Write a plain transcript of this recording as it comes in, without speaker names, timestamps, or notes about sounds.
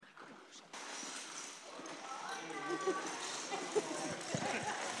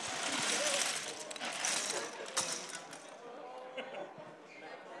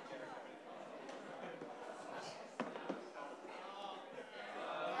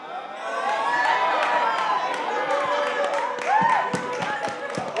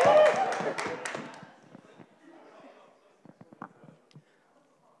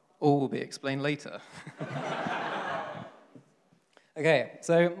All will be explained later. Okay,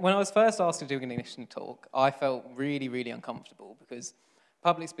 so when I was first asked to do an ignition talk, I felt really, really uncomfortable because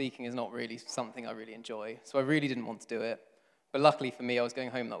public speaking is not really something I really enjoy, so I really didn't want to do it. But luckily for me, I was going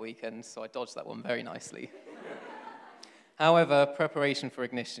home that weekend, so I dodged that one very nicely. However, preparation for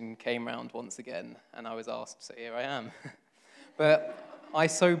ignition came round once again, and I was asked, so here I am. But I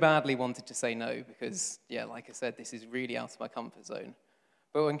so badly wanted to say no because, yeah, like I said, this is really out of my comfort zone.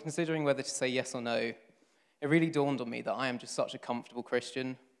 But when considering whether to say yes or no, it really dawned on me that I am just such a comfortable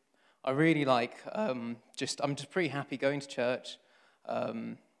Christian. I really I'm just pretty happy going to church.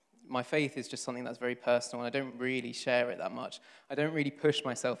 My faith is just something that's very personal, and I don't really share it that much. I don't really push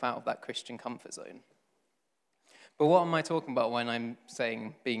myself out of that Christian comfort zone. But what am I talking about when I'm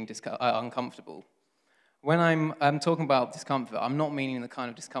saying being uncomfortable? When I'm talking about discomfort, I'm not meaning the kind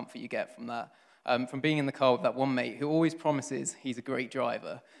of discomfort you get from that. From being in the car with that one mate who always promises he's a great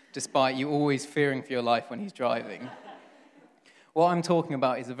driver, despite you always fearing for your life when he's driving. What I'm talking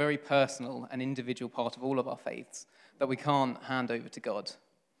about is a very personal and individual part of all of our faiths that we can't hand over to God.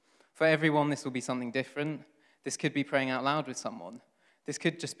 For everyone, this will be something different. This could be praying out loud with someone. This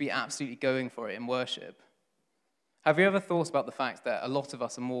could just be absolutely going for it in worship. Have you ever thought about the fact that a lot of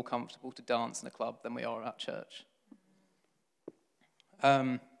us are more comfortable to dance in a club than we are at church?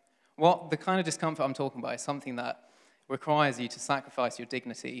 The kind of discomfort I'm talking about is something that requires you to sacrifice your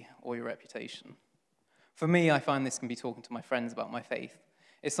dignity or your reputation. For me, I find this can be talking to my friends about my faith.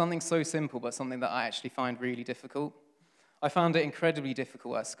 It's something so simple, but something that I actually find really difficult. I found it incredibly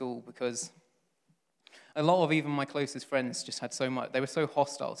difficult at school because a lot of even my closest friends just had they were so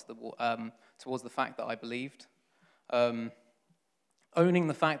hostile to towards the fact that I believed. Owning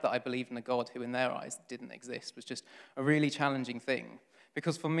the fact that I believed in a God who in their eyes didn't exist was just a really challenging thing.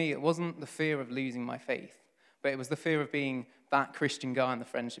 Because for me, it wasn't the fear of losing my faith, but it was the fear of being that Christian guy in the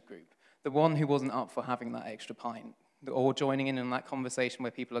friendship group, the one who wasn't up for having that extra pint, or joining in that conversation where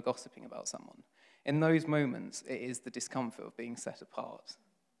people are gossiping about someone. In those moments, it is the discomfort of being set apart.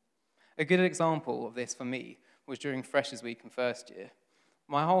 A good example of this for me was during Freshers Week in first year.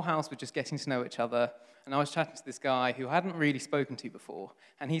 My whole house was just getting to know each other, and I was chatting to this guy who I hadn't really spoken to before,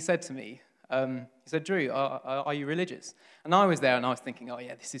 and he said to me, he said, Drew, are you religious? And I was there and I was thinking, oh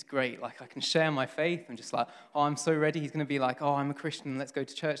yeah, this is great. Like I can share my faith and just like, oh, I'm so ready. He's going to be like, oh, I'm a Christian. Let's go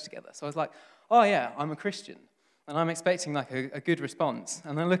to church together. So I was like, oh yeah, I'm a Christian. And I'm expecting like a good response.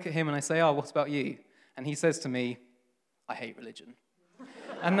 And I look at him and I say, oh, what about you? And he says to me, I hate religion.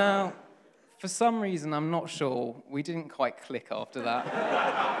 And now, for some reason, I'm not sure, we didn't quite click after that.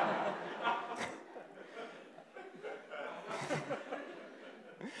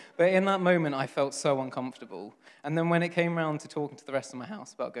 But in that moment, I felt so uncomfortable. And then when it came around to talking to the rest of my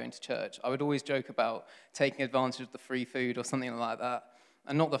house about going to church, I would always joke about taking advantage of the free food or something like that,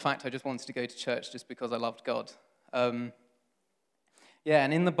 and not the fact I just wanted to go to church just because I loved God. And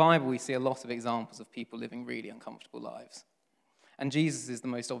in the Bible, we see a lot of examples of people living really uncomfortable lives. And Jesus is the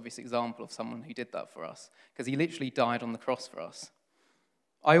most obvious example of someone who did that for us, because he literally died on the cross for us.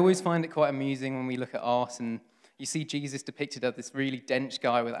 I always find it quite amusing when we look at art and you see Jesus depicted as this really dense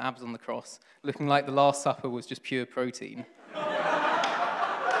guy with abs on the cross, looking like the Last Supper was just pure protein.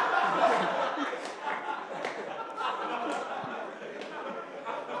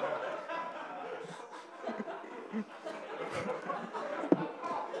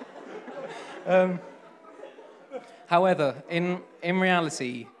 However, in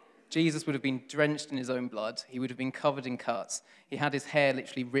reality, Jesus would have been drenched in his own blood. He would have been covered in cuts. He had his hair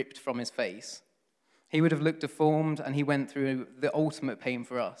literally ripped from his face. He would have looked deformed, and he went through the ultimate pain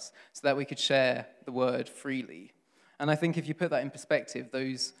for us so that we could share the word freely. And I think if you put that in perspective,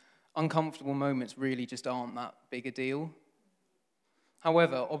 those uncomfortable moments really just aren't that big a deal.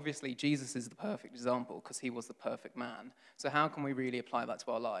 However, obviously, Jesus is the perfect example because he was the perfect man. So how can we really apply that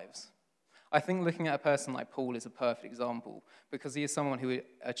to our lives? I think looking at a person like Paul is a perfect example because he is someone who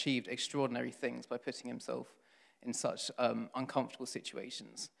achieved extraordinary things by putting himself in such uncomfortable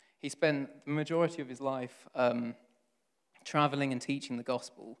situations. He spent the majority of his life traveling and teaching the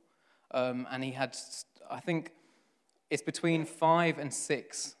gospel, and he had, I think, it's between 5 and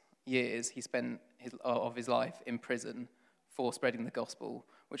 6 years he spent of his life in prison for spreading the gospel,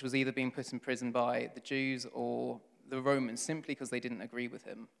 which was either being put in prison by the Jews or the Romans simply because they didn't agree with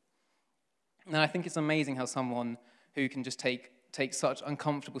him. And I think it's amazing how someone who can just take such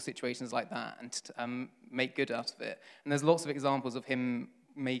uncomfortable situations like that and make good out of it. And there's lots of examples of him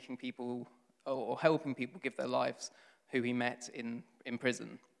making people or helping people give their lives who he met in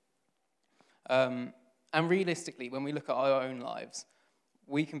prison. And realistically, when we look at our own lives,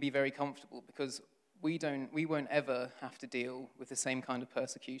 we can be very comfortable because we won't ever have to deal with the same kind of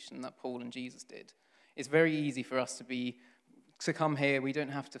persecution that Paul and Jesus did. It's very easy for us to come here. We don't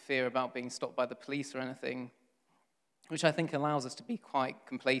have to fear about being stopped by the police or anything, which I think allows us to be quite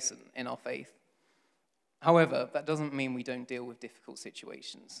complacent in our faith. However, that doesn't mean we don't deal with difficult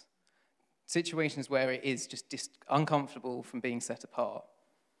situations. Situations where it is just uncomfortable from being set apart.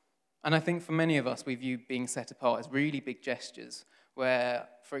 And I think for many of us, we view being set apart as really big gestures where,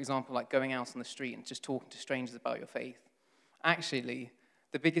 for example, like going out on the street and just talking to strangers about your faith. Actually,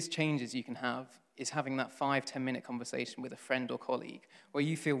 the biggest changes you can have is having that 5-10 minute conversation with a friend or colleague where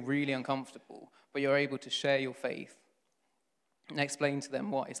you feel really uncomfortable, but you're able to share your faith and explain to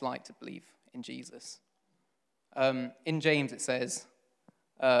them what it's like to believe in Jesus. In James it says,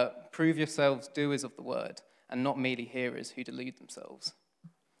 prove yourselves doers of the word and not merely hearers who delude themselves.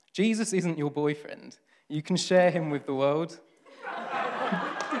 Jesus isn't your boyfriend. You can share him with the world.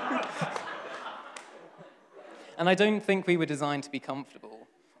 And I don't think we were designed to be comfortable.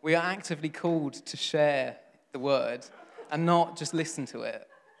 We are actively called to share the word and not just listen to it.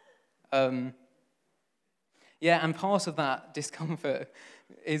 And part of that discomfort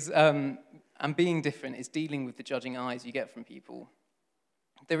is, and being different, is dealing with the judging eyes you get from people.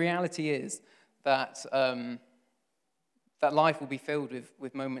 The reality is that that life will be filled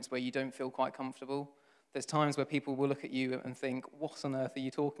with moments where you don't feel quite comfortable. There's times where people will look at you and think, what on earth are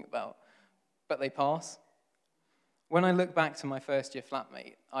you talking about? But they pass. When I look back to my first year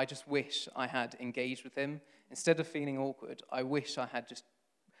flatmate, I just wish I had engaged with him. Instead of feeling awkward, I wish I had just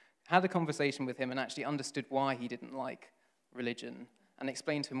had a conversation with him and actually understood why he didn't like religion and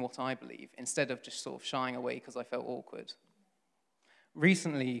explained to him what I believe, instead of just sort of shying away because I felt awkward.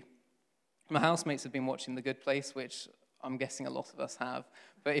 Recently, my housemates have been watching The Good Place, which I'm guessing a lot of us have.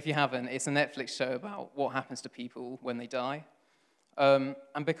 But if you haven't, it's a Netflix show about what happens to people when they die. And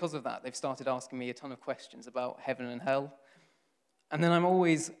because of that, they've started asking me a ton of questions about heaven and hell. And then I'm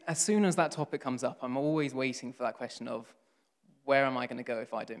always, as soon as that topic comes up, I'm always waiting for that question of, where am I going to go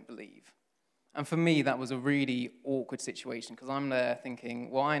if I don't believe? And for me, that was a really awkward situation, because I'm there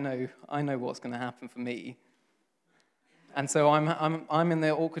thinking, well, I know what's going to happen for me. And so I'm in the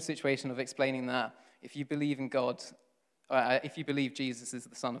awkward situation of explaining that if you believe in God, if you believe Jesus is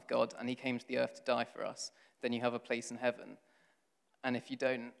the Son of God and he came to the earth to die for us, then you have a place in heaven. And if you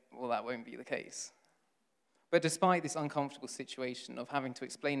don't, well, that won't be the case. But despite this uncomfortable situation of having to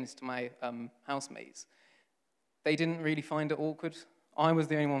explain this to my housemates, they didn't really find it awkward. I was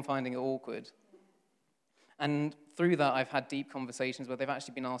the only one finding it awkward. And through that, I've had deep conversations where they've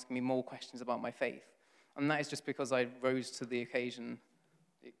actually been asking me more questions about my faith. And that is just because I rose to the occasion,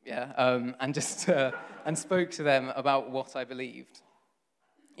 and spoke to them about what I believed.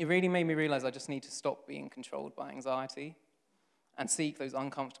 It really made me realize I just need to stop being controlled by anxiety and seek those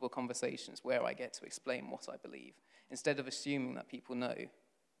uncomfortable conversations where I get to explain what I believe, instead of assuming that people know.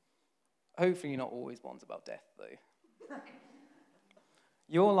 Hopefully not always ones about death, though.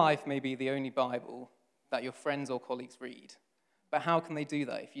 Your life may be the only Bible that your friends or colleagues read, but how can they do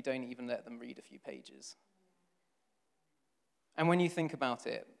that if you don't even let them read a few pages? And when you think about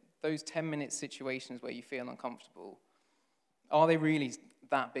it, those 10-minute situations where you feel uncomfortable, are they really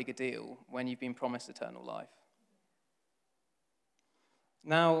that big a deal when you've been promised eternal life?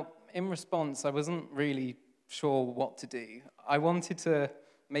 Now, in response, I wasn't really sure what to do. I wanted to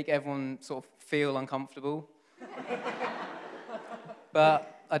make everyone sort of feel uncomfortable,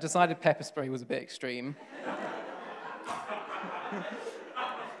 but I decided pepper spray was a bit extreme.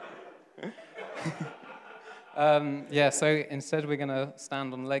 So instead we're going to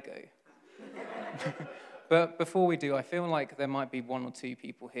stand on Lego. But before we do, I feel like there might be one or two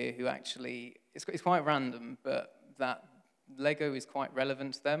people here who actually, it's quite random, but that Lego is quite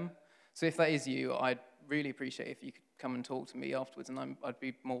relevant to them. So if that is you, I'd really appreciate if you could come and talk to me afterwards, and I'd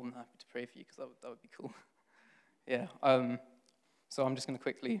be more than happy to pray for you, because that would be cool. So I'm just going to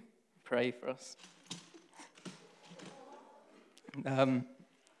quickly pray for us.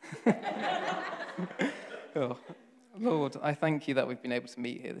 Oh, Lord, I thank you that we've been able to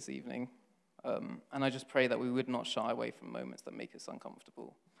meet here this evening. And I just pray that we would not shy away from moments that make us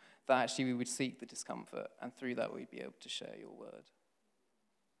uncomfortable, that actually we would seek the discomfort, and through that we'd be able to share your word.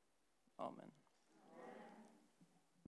 Amen.